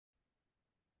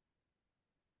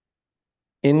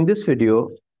In this video,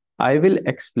 I will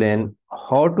explain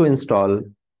how to install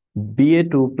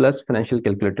BA2 Plus Financial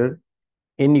Calculator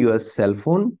in your cell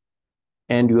phone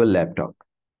and your laptop.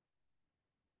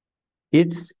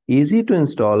 It's easy to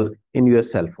install in your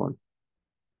cell phone.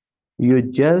 You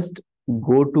just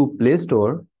go to Play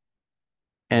Store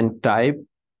and type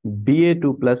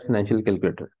BA2 Plus Financial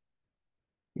Calculator.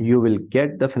 You will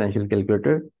get the financial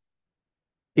calculator.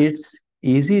 It's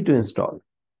easy to install.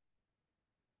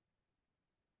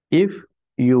 If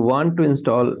you want to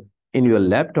install in your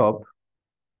laptop,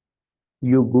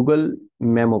 you Google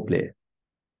Memo Play.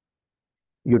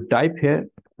 You type here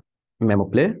Memo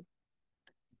Play.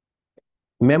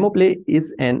 Memo Play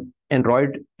is an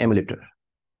Android emulator.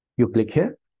 You click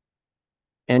here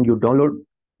and you download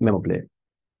Memo Play.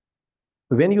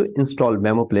 When you install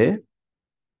Memo Play,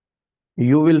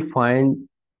 you will find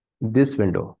this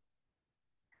window.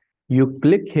 You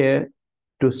click here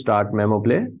to start Memo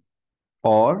Play,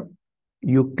 or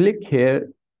you click here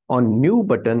on New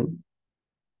button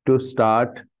to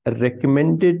start a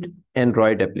recommended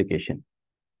Android application.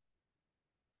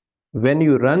 When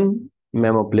you run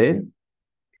Memo Play,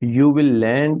 you will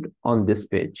land on this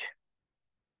page.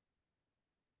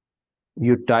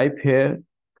 You type here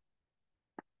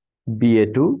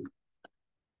BA2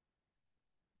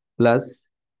 plus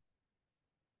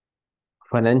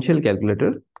financial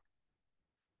calculator.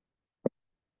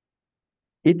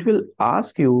 It will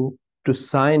ask you to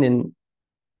sign in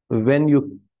when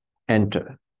you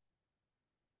enter.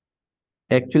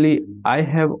 Actually, I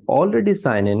have already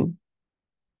signed in,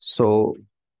 so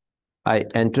I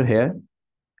enter here.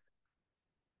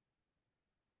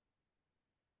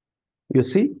 You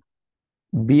see,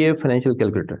 BA Financial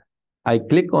Calculator. I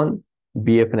click on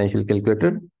BA Financial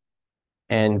Calculator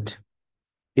and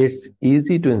it's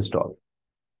easy to install.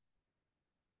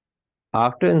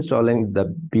 After installing the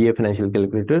BA Financial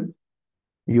Calculator,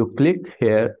 you click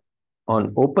here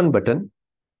on Open button.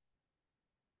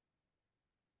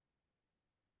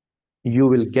 You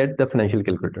will get the financial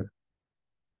calculator.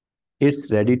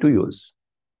 It's ready to use.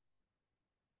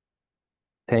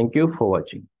 Thank you for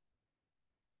watching.